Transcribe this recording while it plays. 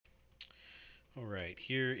All right,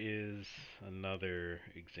 here is another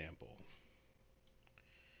example.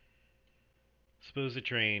 Suppose a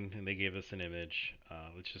train, and they gave us an image.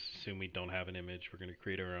 Let's just assume we don't have an image. We're going to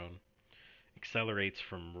create our own. Accelerates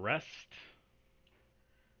from rest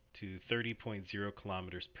to 30.0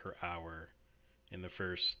 kilometers per hour in the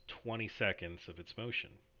first 20 seconds of its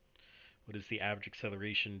motion. What is the average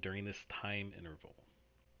acceleration during this time interval?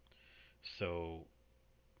 So,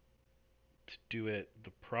 to do it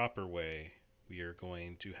the proper way, we are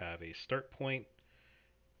going to have a start point.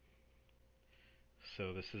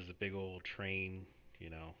 So, this is a big old train, you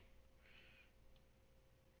know,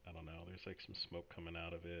 I don't know, there's like some smoke coming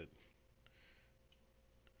out of it.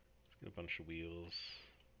 It's got a bunch of wheels,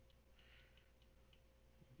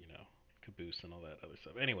 you know, caboose and all that other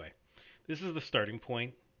stuff. Anyway, this is the starting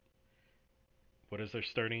point. What is our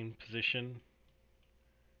starting position?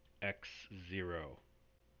 X0,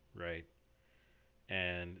 right?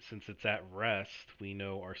 And since it's at rest, we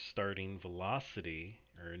know our starting velocity,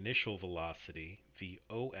 our initial velocity,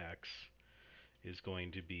 Vox, is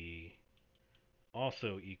going to be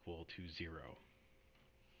also equal to 0.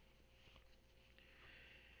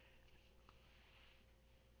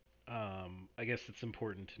 I guess it's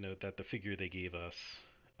important to note that the figure they gave us,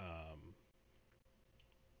 I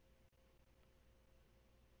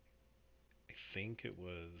think it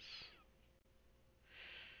was.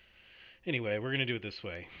 Anyway, we're going to do it this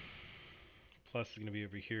way. Plus is going to be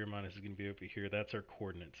over here, minus is going to be over here. That's our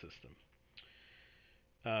coordinate system.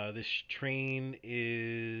 This train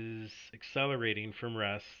is accelerating from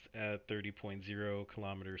rest at 30.0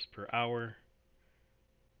 kilometers per hour,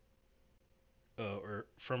 or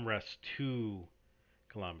from rest to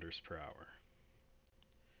kilometers per hour,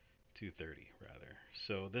 230 rather.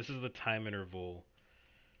 So this is the time interval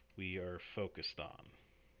we are focused on.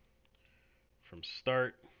 From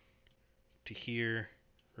start to here,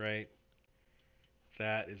 right?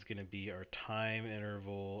 That is going to be our time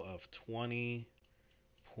interval of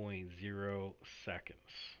 20.0 seconds.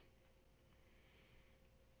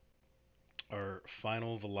 Our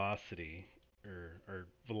final velocity, or our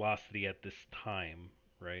velocity at this time,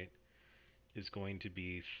 right, is going to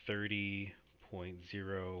be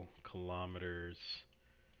 30.0 kilometers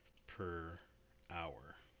per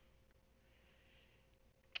hour.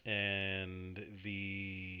 And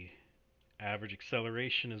the average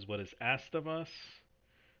acceleration is what is asked of us.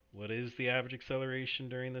 What is the average acceleration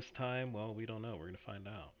during this time? Well, we don't know. We're going to find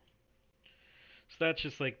out. So that's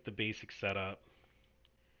just like the basic setup.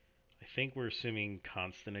 I think we're assuming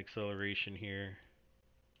constant acceleration here.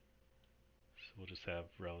 So we'll just have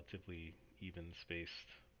relatively even spaced.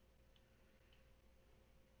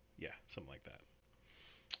 Yeah, something like that.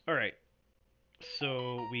 All right.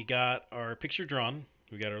 So we got our picture drawn.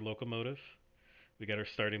 We got our locomotive. We got our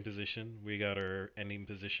starting position. We got our ending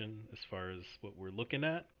position as far as what we're looking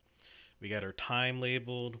at. We got our time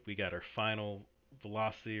labeled. We got our final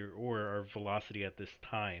velocity or our velocity at this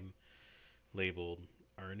time labeled.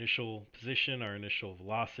 Our initial position, our initial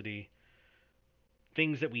velocity.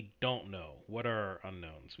 Things that we don't know. What are our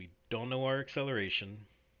unknowns? We don't know our acceleration.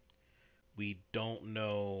 We don't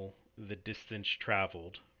know the distance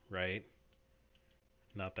traveled, right?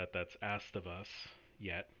 Not that that's asked of us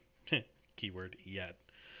yet. Keyword yet.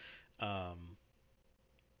 Um,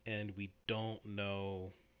 and we don't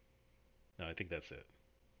know. No, I think that's it.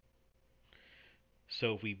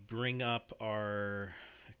 So if we bring up our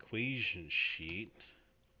equation sheet,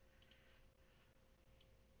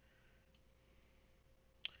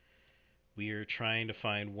 we are trying to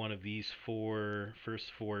find one of these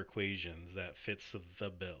first four equations that fits the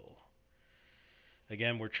bill.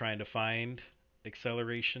 Again, we're trying to find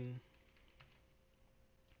acceleration.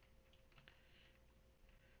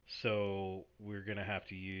 So we're going to have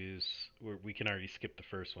to use, we can already skip the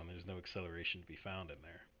first one. There's no acceleration to be found in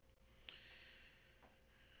there.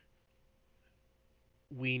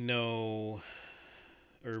 We know,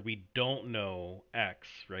 or we don't know x,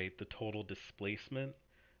 right? The total displacement,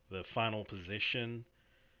 the final position,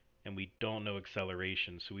 and we don't know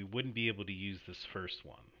acceleration, so we wouldn't be able to use this first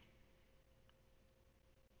one.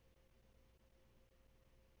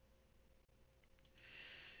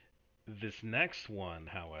 This next one,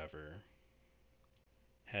 however,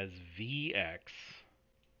 has Vx,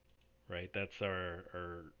 right? That's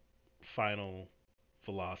our final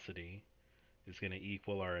velocity is going to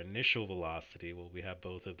equal our initial velocity. Well, we have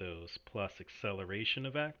both of those plus acceleration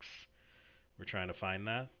of x. We're trying to find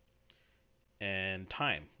that. And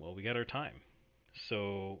time. Well, we got our time.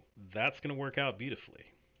 So that's going to work out beautifully.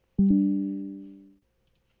 We're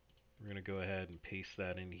going to go ahead and paste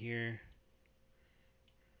that in here.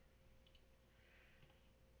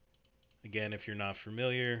 Again, if you're not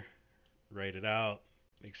familiar, write it out.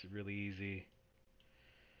 Makes it really easy.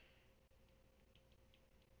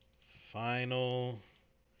 Final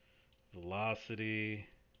velocity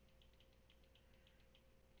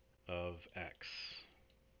of x.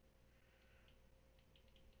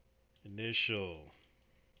 Initial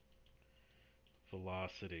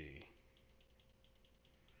velocity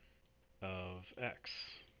of x.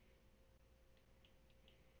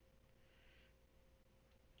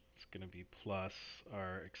 It's going to be plus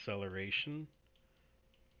our acceleration.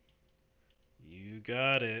 You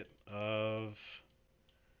got it, of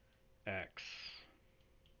x.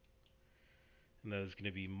 And that is going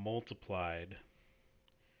to be multiplied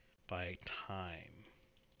by time.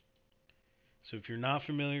 So if you're not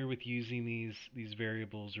familiar with using these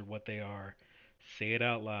variables or what they are, say it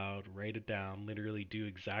out loud, write it down, literally do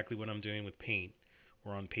exactly what I'm doing with paint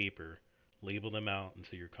or on paper. Label them out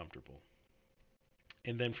until you're comfortable.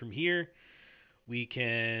 And then from here, we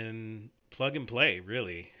can plug and play,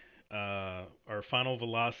 really. Our final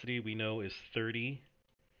velocity we know is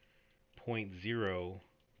 30.0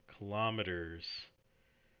 kilometers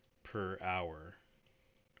per hour.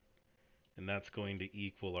 And that's going to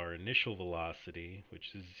equal our initial velocity,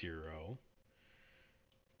 which is 0,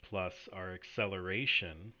 plus our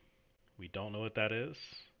acceleration. We don't know what that is,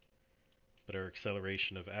 but our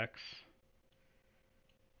acceleration of x,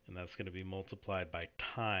 and that's going to be multiplied by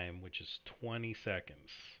time, which is 20 seconds.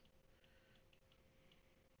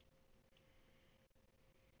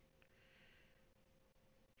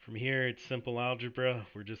 From here, it's simple algebra.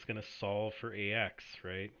 We're just going to solve for ax,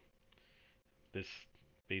 right? This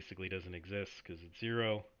basically doesn't exist because it's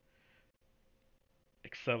 0.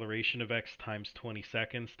 Acceleration of x times 20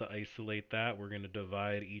 seconds. To isolate that, we're going to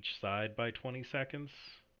divide each side by 20 seconds.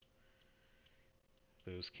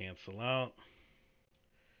 Those cancel out.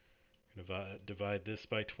 Divide this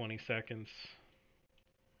by 20 seconds.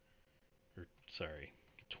 Or, sorry,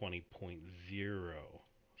 20.0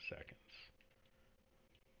 seconds.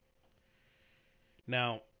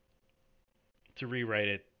 Now, to rewrite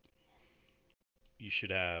it, you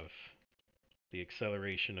should have the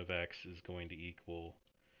acceleration of x is going to equal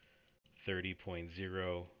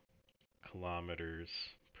 30.0 kilometers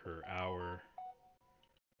per hour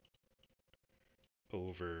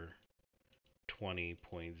over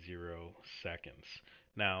 20.0 seconds.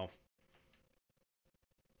 Now,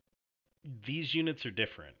 these units are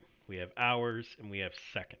different. We have hours and we have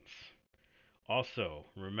seconds. Also,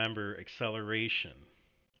 remember acceleration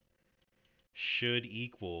should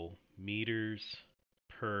equal meters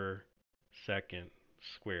per second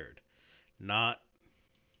squared. Not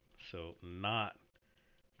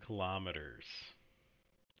kilometers,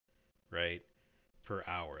 right? Per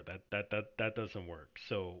hour. That doesn't work.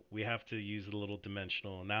 So we have to use a little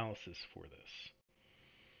dimensional analysis for this.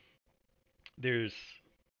 There's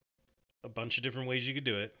a bunch of different ways you could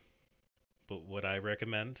do it, but what I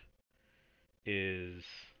recommend is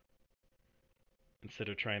instead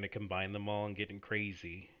of trying to combine them all and getting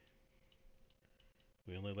crazy,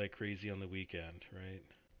 we only like crazy on the weekend, right?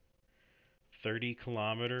 30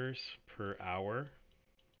 kilometers per hour.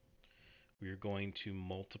 We are going to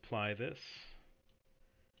multiply this,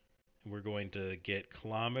 and we're going to get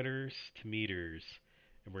kilometers to meters,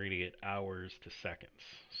 and we're going to get hours to seconds.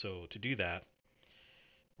 So to do that,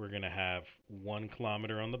 we're going to have 1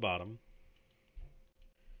 kilometer on the bottom,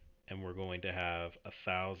 and we're going to have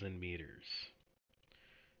 1,000 meters.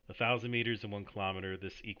 1,000 meters and 1 kilometer,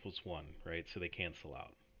 this equals 1, right? So they cancel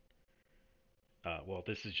out. Well,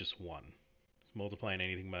 this is just 1. Multiplying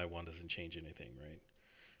anything by 1 doesn't change anything, right?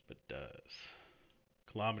 But does.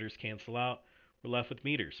 Kilometers cancel out. We're left with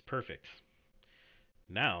meters. Perfect.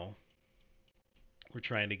 Now, we're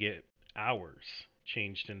trying to get hours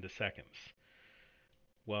changed into seconds.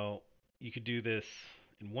 Well, you could do this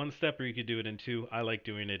in one step or you could do it in two. I like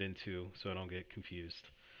doing it in two so I don't get confused.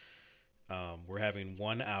 We're having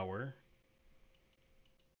 1 hour.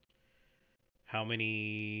 How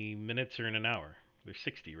many minutes are in an hour? There's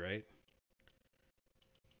 60, right?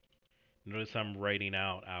 Notice I'm writing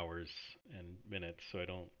out hours and minutes so I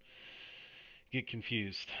don't get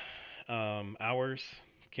confused. Hours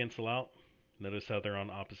cancel out. Notice how they're on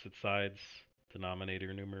opposite sides,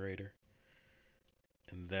 denominator, numerator.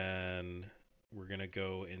 And then we're going to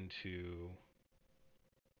go into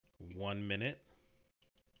 1 minute.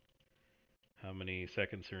 How many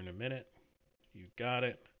seconds are in a minute? You got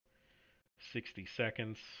it. 60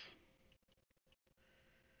 seconds.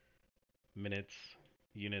 Minutes,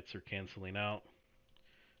 units are canceling out.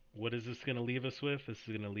 What is this going to leave us with? This is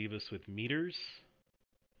going to leave us with meters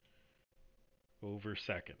over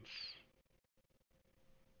seconds.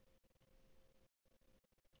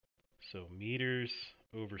 So meters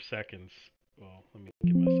over seconds. Well, let me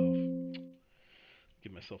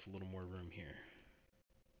give myself a little more room here.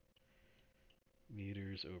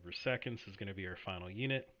 Meters over seconds is going to be our final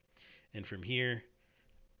unit. And from here,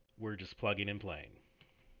 we're just plugging and playing.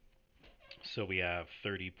 So we have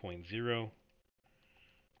 30.0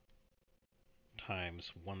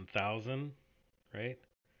 times 1,000, right?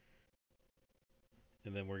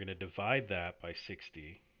 And then we're going to divide that by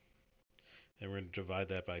 60. And we're going to divide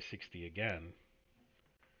that by 60 again.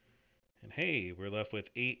 And hey, we're left with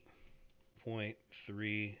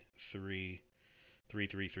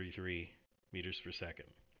 8.333333 meters per second.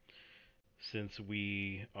 Since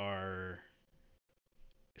we have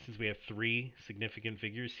three significant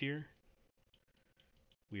figures here,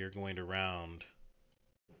 we are going to round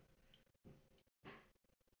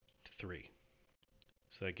to 3.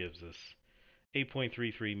 So that gives us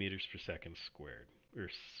 8.33 meters per second squared, or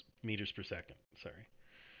meters per second, sorry.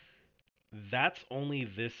 That's only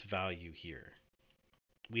this value here.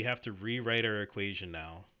 We have to rewrite our equation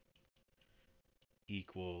now.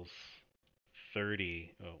 Equals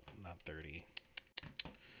 30, oh, not 30,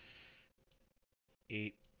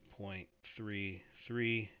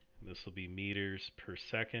 8.33, this will be meters per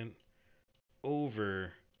second,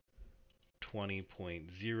 over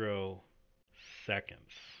 20.0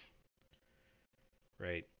 seconds,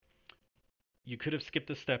 right? You could have skipped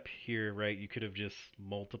a step here, right? You could have just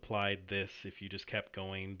multiplied this if you just kept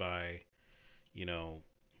going by, 1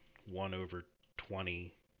 over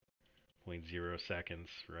 20.0 seconds,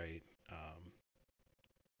 right?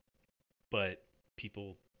 But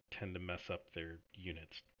people tend to mess up their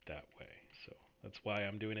units that way. So that's why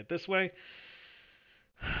I'm doing it this way.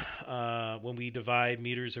 When we divide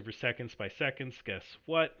meters over seconds by seconds, guess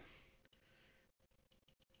what?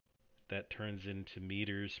 That turns into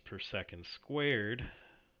meters per second squared.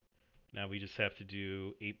 Now we just have to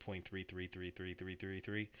do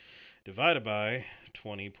 8.333333 divided by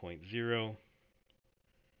 20.0.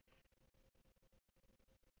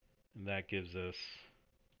 And that gives us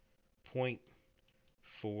 0.41666666.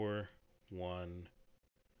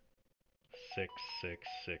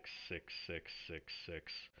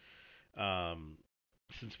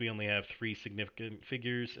 Since we only have three significant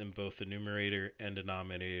figures in both the numerator and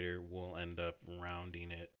denominator, we'll end up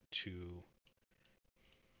rounding it to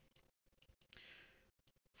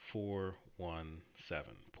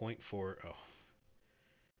 417. 0.40.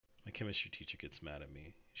 My chemistry teacher gets mad at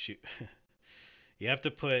me. Shoot. You have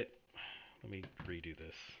to put, let me redo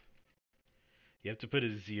this. You have to put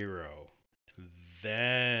a 0,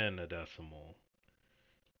 then a decimal.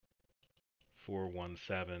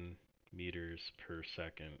 417 meters per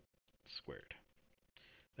second squared.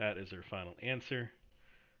 That is our final answer.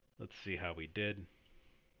 Let's see how we did.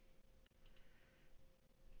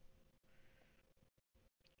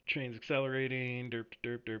 Train's accelerating. Derp,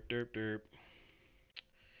 derp, derp, derp, derp.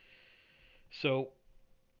 So,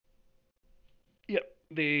 yep,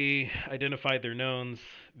 they identified their knowns.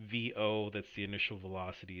 VO, that's the initial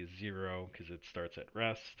velocity, is 0 because it starts at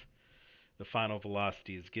rest. The final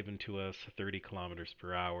velocity is given to us, 30 kilometers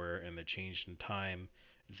per hour, and the change in time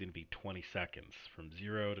is going to be 20 seconds. From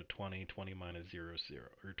 0 to 20, 20 minus 0, 0,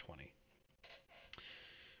 or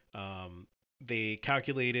 20. They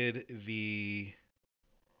calculated the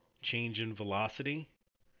change in velocity,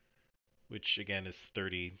 which again is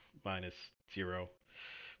 30 minus 0,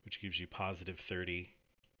 which gives you positive 30.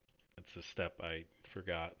 That's a step I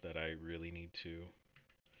forgot that I really need to.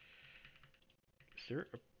 Is there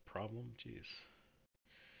a problem? Jeez.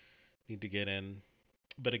 Need to get in.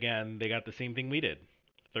 But again, they got the same thing we did.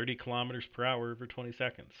 30 kilometers per hour over 20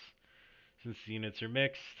 seconds. Since the units are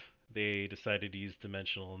mixed, they decided to use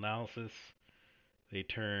dimensional analysis. They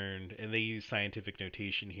used scientific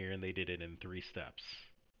notation here, and they did it in 3 steps.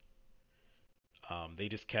 They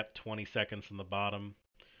just kept 20 seconds on the bottom.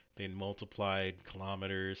 They multiplied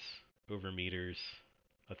kilometers over meters,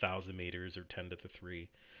 1,000 meters, or 10 to the 3.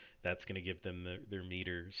 That's going to give them their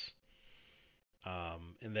meters.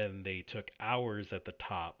 And then they took hours at the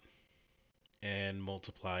top and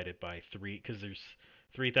multiplied it by 3, because there's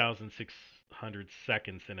 3,600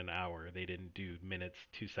 seconds in an hour. They didn't do minutes,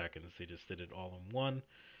 2 seconds. They just did it all in one.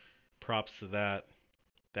 Props to that.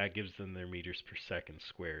 That gives them their meters per second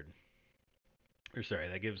squared. Or sorry,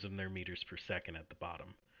 that gives them their meters per second at the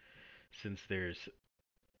bottom. Since there's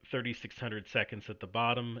 3,600 seconds at the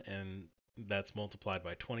bottom and that's multiplied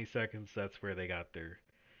by 20 seconds, that's where they got their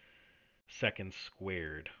seconds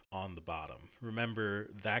squared on the bottom. Remember,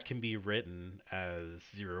 that can be written as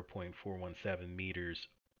 0.417 meters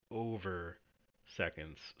over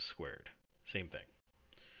seconds squared. Same thing.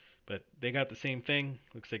 But they got the same thing.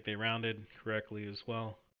 Looks like they rounded correctly as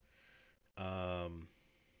well.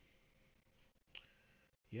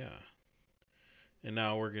 Yeah. And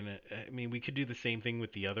now we're gonna, I mean, we could do the same thing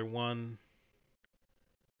with the other one.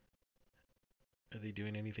 Are they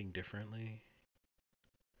doing anything differently?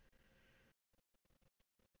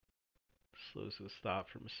 Slows to a stop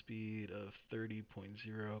from a speed of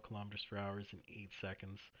 30.0 kilometers per hour in 8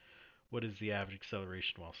 seconds. What is the average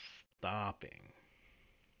acceleration while stopping?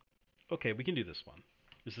 Okay, we can do this one.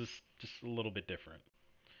 This is just a little bit different.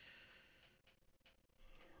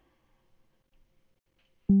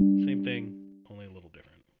 Same thing, only a little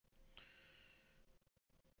different.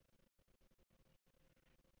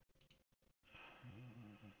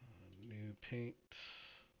 New paint.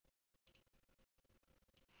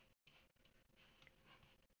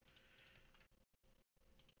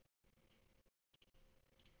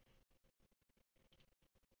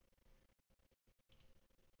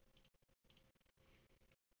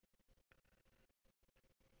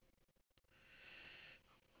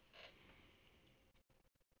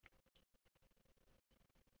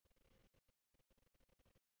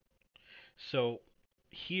 So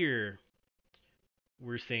here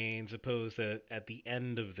we're saying, suppose that at the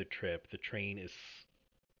end of the trip, the train is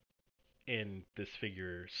in this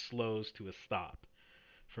figure slows to a stop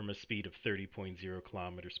from a speed of 30.0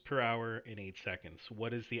 kilometers per hour in 8 seconds.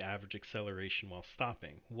 What is the average acceleration while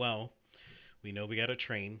stopping? Well, we know we got a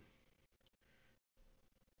train.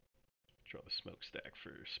 Draw the smokestack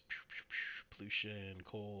first. Pollution,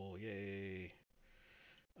 coal, yay.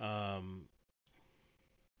 Um,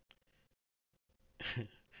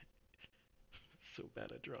 so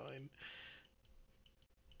bad at drawing.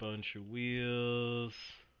 Bunch of wheels.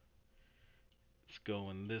 It's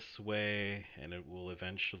going this way, and it will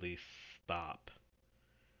eventually stop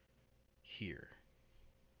here.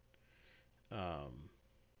 Um,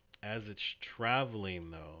 as it's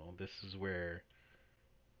traveling, though, this is where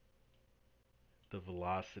the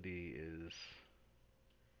velocity is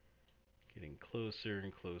getting closer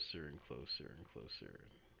and closer and closer and closer.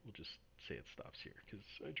 We'll just say it stops here because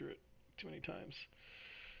I drew it too many times.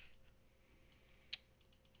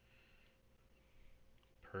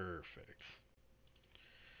 Perfect.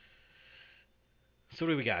 So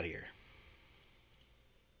what do we got here?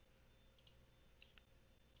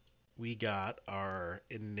 We got our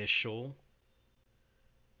initial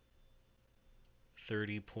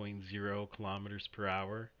 30.0 kilometers per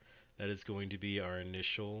hour. That is going to be our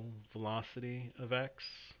initial velocity of x.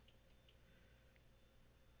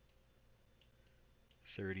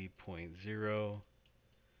 30.0.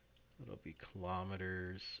 It'll be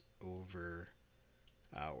kilometers over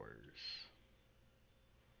hours.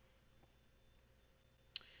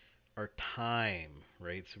 Our time,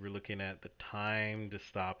 right? So we're looking at the time to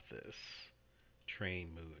stop this train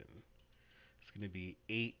moving. It's going to be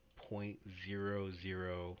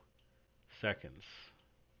 8.00 seconds.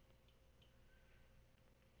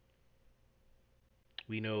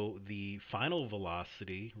 We know the final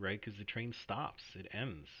velocity, right? Because the train stops, it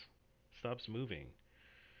ends, stops moving.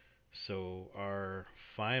 So our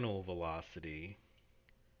final velocity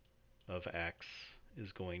of x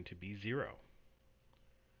is going to be 0.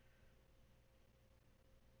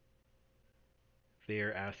 They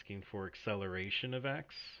are asking for acceleration of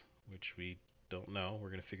x, which we don't know. We're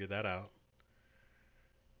going to figure that out.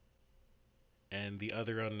 And the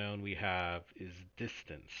other unknown we have is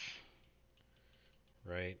distance,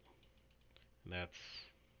 right? And that's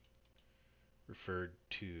referred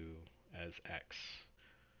to as x.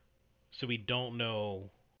 So we don't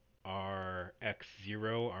know our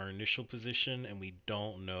x0, our initial position, and we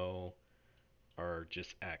don't know our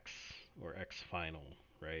just x or x final,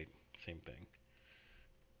 right? Same thing.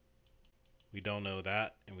 We don't know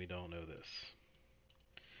that, and we don't know this.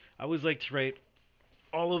 I always like to write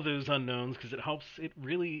all of those unknowns because it helps. It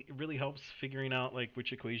really helps figuring out like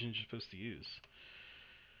which equations you're supposed to use.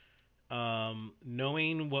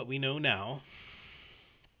 Knowing what we know now,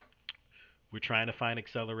 we're trying to find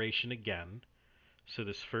acceleration again. So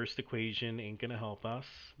this first equation ain't gonna help us.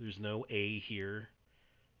 There's no a here,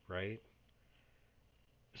 right?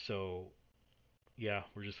 So yeah,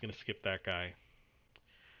 we're just gonna skip that guy.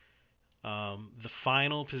 The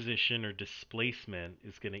final position or displacement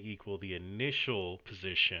is going to equal the initial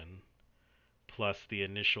position plus the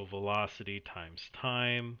initial velocity times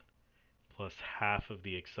time plus half of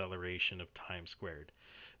the acceleration of time squared.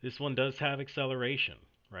 This one does have acceleration,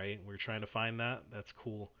 right? We're trying to find that. That's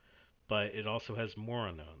cool. But it also has more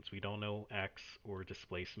unknowns. We don't know x or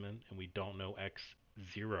displacement, and we don't know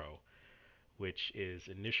x0, which is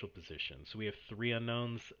initial position. So we have 3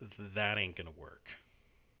 unknowns. That ain't going to work.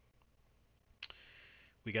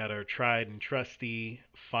 We got our tried and trusty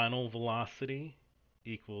final velocity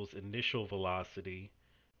equals initial velocity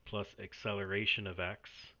plus acceleration of x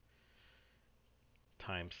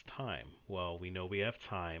times time. Well, we know we have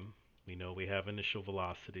time. We know we have initial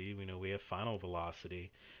velocity. We know we have final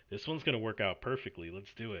velocity. This one's going to work out perfectly.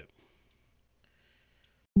 Let's do it.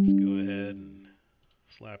 Let's go ahead and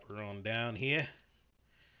slap her on down here.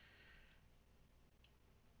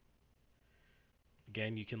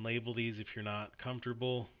 Again, you can label these if you're not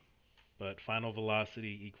comfortable, but final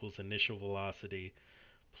velocity equals initial velocity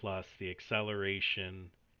plus the acceleration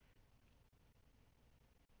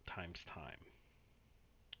times time.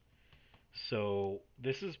 So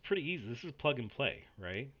this is pretty easy. This is plug and play,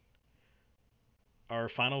 right? Our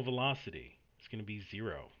final velocity is going to be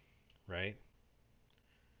 0, right?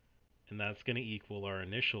 And that's going to equal our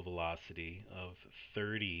initial velocity of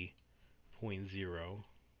 30.0.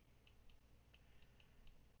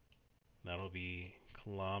 That'll be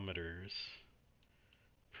kilometers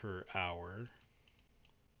per hour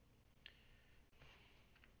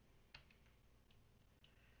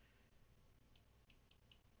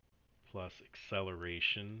plus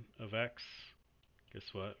acceleration of x. Guess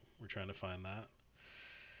what? We're trying to find that.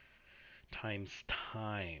 Times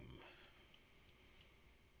time.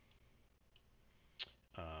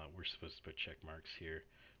 We're supposed to put check marks here.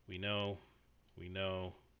 We know, we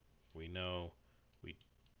know, we know, we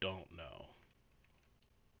don't know.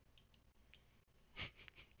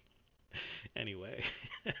 Anyway.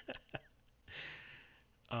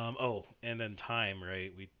 Oh, and then time,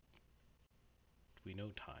 right? We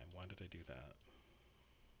know time. Why did I do that?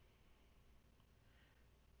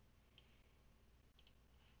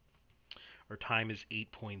 Our time is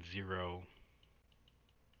 8.0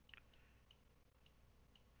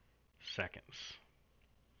 seconds.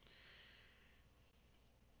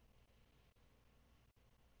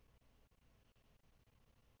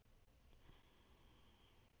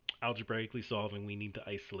 Algebraically solving, we need to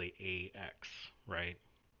isolate AX, right?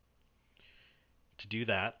 To do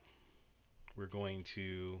that, we're going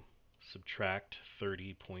to subtract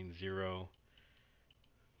 30.0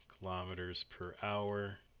 kilometers per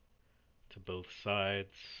hour to both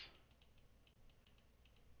sides.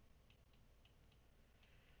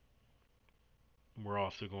 We're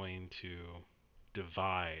also going to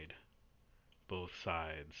divide both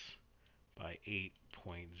sides by 8.00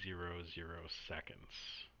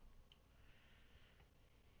 seconds.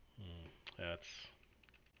 That's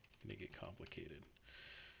going to get complicated.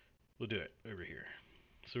 We'll do it over here.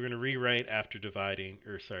 So we're going to rewrite after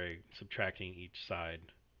subtracting each side.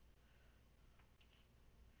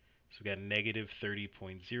 So we got negative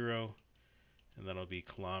 30.0, and that'll be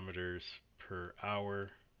kilometers per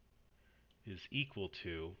hour is equal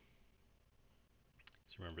to,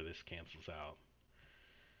 so remember this cancels out,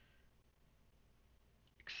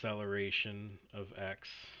 acceleration of x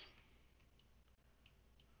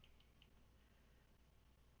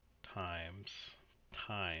times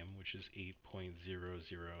time, which is 8.00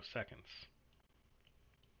 seconds.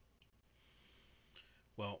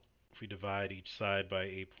 Well, if we divide each side by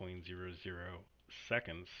 8.00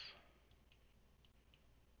 seconds,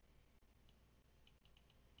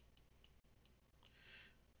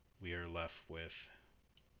 we are left with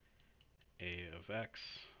a of x,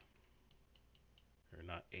 or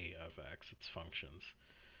not a of x, it's functions.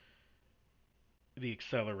 The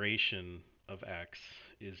acceleration of x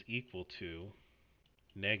is equal to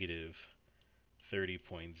negative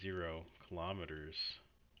 30.0 kilometers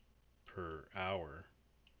per hour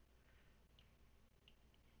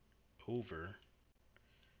over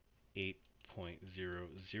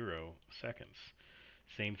 8.00 seconds.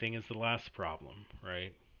 Same thing as the last problem,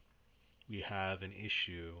 right? We have an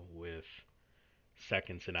issue with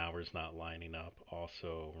seconds and hours not lining up.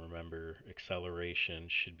 Also, remember, acceleration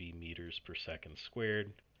should be meters per second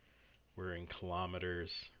squared. We're in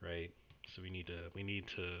kilometers, right? So we need to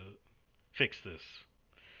fix this.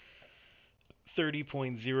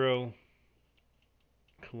 30.0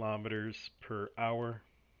 kilometers per hour.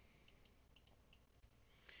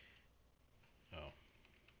 Oh,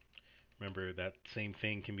 remember that same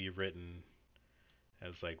thing can be written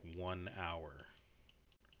as like 1 hour,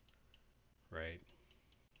 right?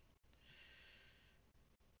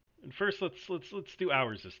 And first, let's do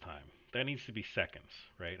hours this time. That needs to be seconds,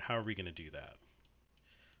 right? How are we going to do that?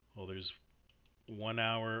 Well, there's 1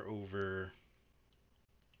 hour over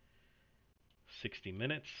 60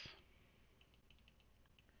 minutes,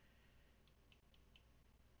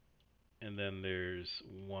 and then there's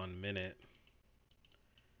 1 minute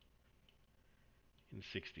in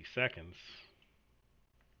 60 seconds.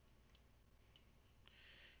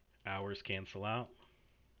 Hours cancel out,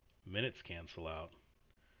 minutes cancel out.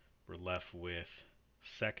 We're left with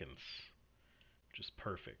seconds, which is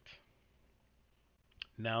perfect.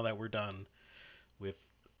 Now that we're done with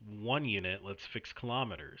 1 unit, let's fix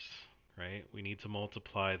kilometers, right? We need to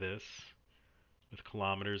multiply this with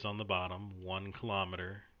kilometers on the bottom. 1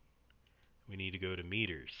 kilometer. We need to go to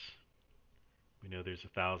meters. We know there's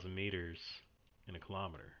 1,000 meters in a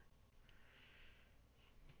kilometer.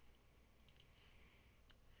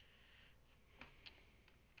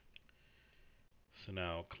 So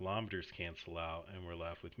now kilometers cancel out and we're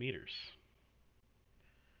left with meters.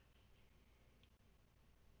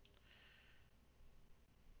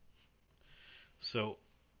 So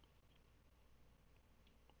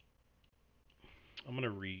I'm gonna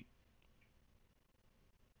rewrite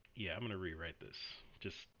this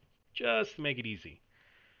just to make it easy.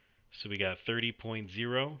 So we got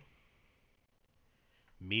 30.0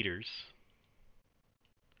 meters.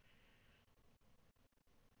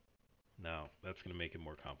 Now that's gonna make it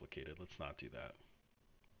more complicated. Let's not do that.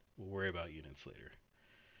 We'll worry about units later.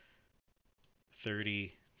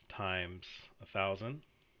 30 times 1,000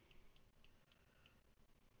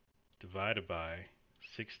 divided by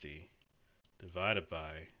 60 divided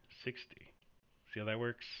by 60. See how that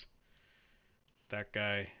works? That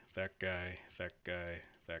guy, that guy, that guy,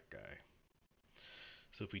 that guy.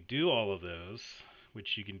 So if we do all of those,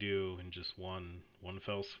 which you can do in just one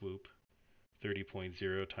fell swoop,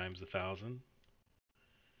 30.0 times 1,000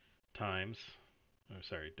 times,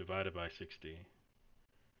 divided by 60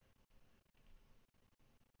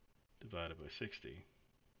 divided by 60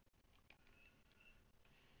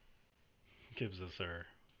 gives us our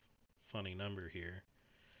funny number here,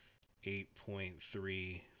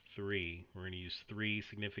 8.33. We're going to use 3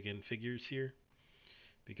 significant figures here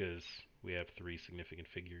because we have 3 significant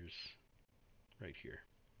figures right here.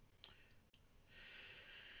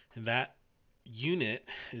 And that unit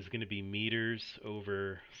is going to be meters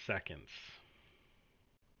over seconds,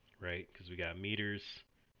 right? Because we got meters,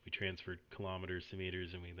 we transferred kilometers to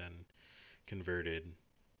meters, and we then converted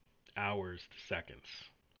hours to seconds.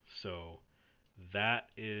 So that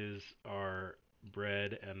is our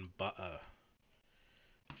bread and butter.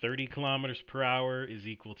 30 kilometers per hour is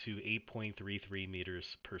equal to 8.33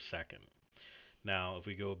 meters per second. Now, if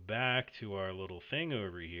we go back to our little thing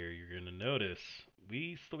over here, you're going to notice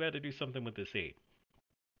we still got to do something with this 8.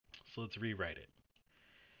 So let's rewrite it.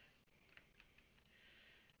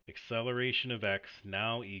 Acceleration of x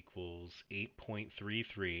now equals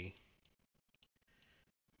 8.33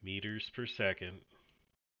 meters per second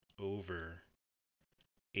over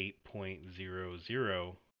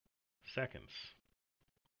 8.00 seconds.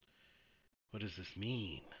 What does this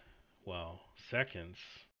mean? Well, seconds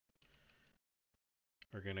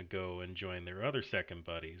are going to go and join their other second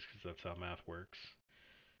buddies, because that's how math works.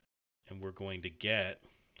 And we're going to get,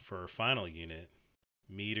 for our final unit,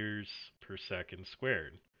 meters per second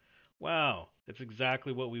squared. Wow, that's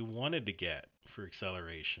exactly what we wanted to get for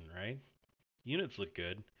acceleration, right? Units look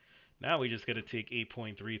good. Now we just got to take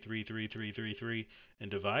 8.333333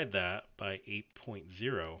 and divide that by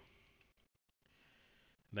 8.0.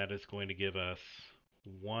 That is going to give us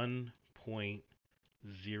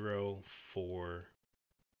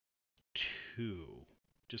 1.042.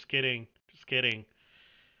 Just kidding. Just kidding.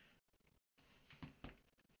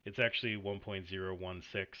 It's actually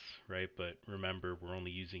 1.016, right? But remember, we're only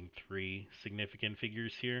using 3 significant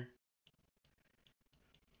figures here.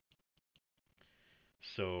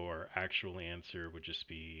 So our actual answer would just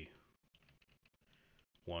be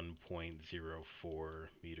 1.04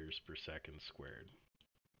 meters per second squared.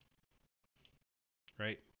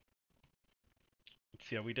 Right? Let's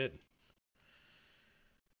see how we did.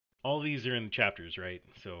 All these are in the chapters, right?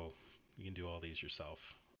 So you can do all these yourself.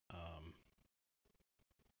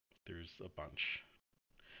 There's a bunch.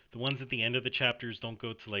 The ones at the end of the chapters don't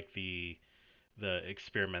go to like the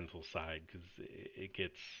experimental side because it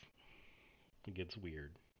gets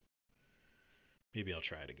weird. Maybe I'll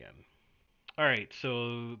try it again. All right,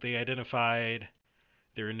 so they identified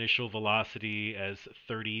their initial velocity as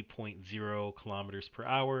 30.0 kilometers per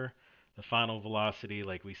hour. The final velocity,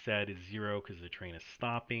 like we said, is 0 because the train is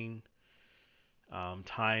stopping.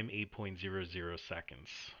 Time 8.00 seconds.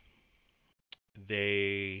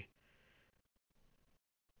 They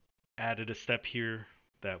added a step here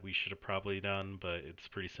that we should have probably done, but it's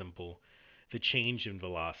pretty simple. The change in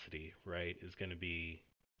velocity, right, is going to be...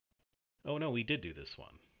 Oh no, we did do this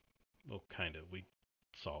one. Well, kind of. We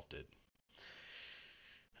solved it.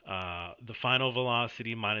 The final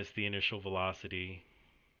velocity minus the initial velocity.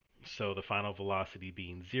 So the final velocity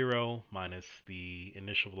being 0 minus the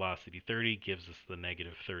initial velocity 30 gives us the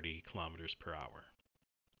negative 30 kilometers per hour.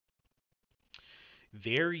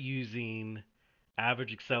 They're using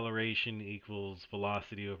average acceleration equals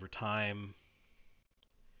velocity over time.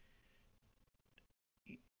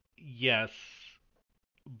 Yes,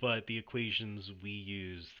 but the equations we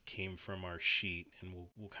used came from our sheet, and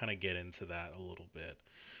we'll kind of get into that a little bit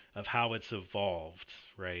of how it's evolved,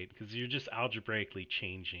 right? Because you're just algebraically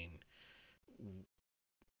changing.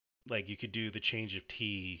 Like you could do the change of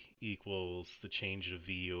t equals the change of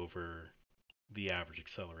v over the average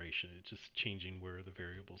acceleration. It's just changing where the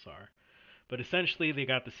variables are. But essentially, they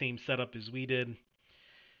got the same setup as we did.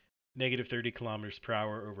 Negative 30 kilometers per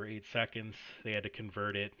hour over 8 seconds. They had to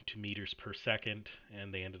convert it to meters per second,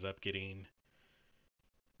 and they ended up getting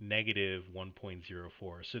negative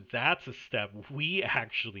 1.04. So that's a step we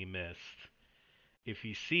actually missed. If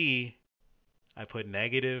you see, I put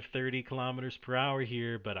negative 30 kilometers per hour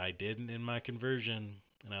here, but I didn't in my conversion,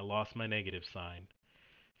 and I lost my negative sign.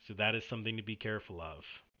 So that is something to be careful of.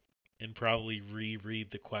 And probably reread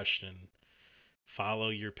the question, follow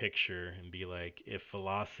your picture, and be like, if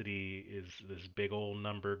velocity is this big old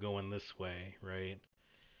number going this way, right?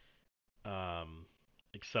 Um,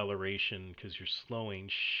 Acceleration, because you're slowing,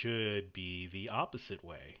 should be the opposite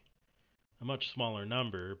way. A much smaller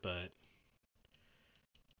number, but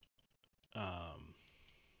um,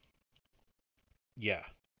 yeah.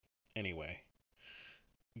 Anyway,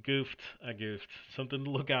 goofed. I goofed. Something to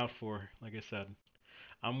look out for. Like I said,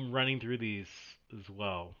 I'm running through these as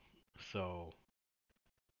well, so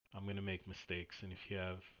I'm gonna make mistakes. And if you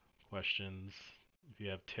have questions, if you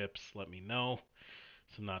have tips, let me know.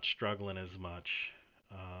 So I'm not struggling as much.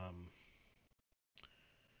 Um,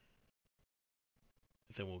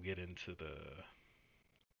 then we'll get into the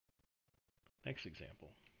next example.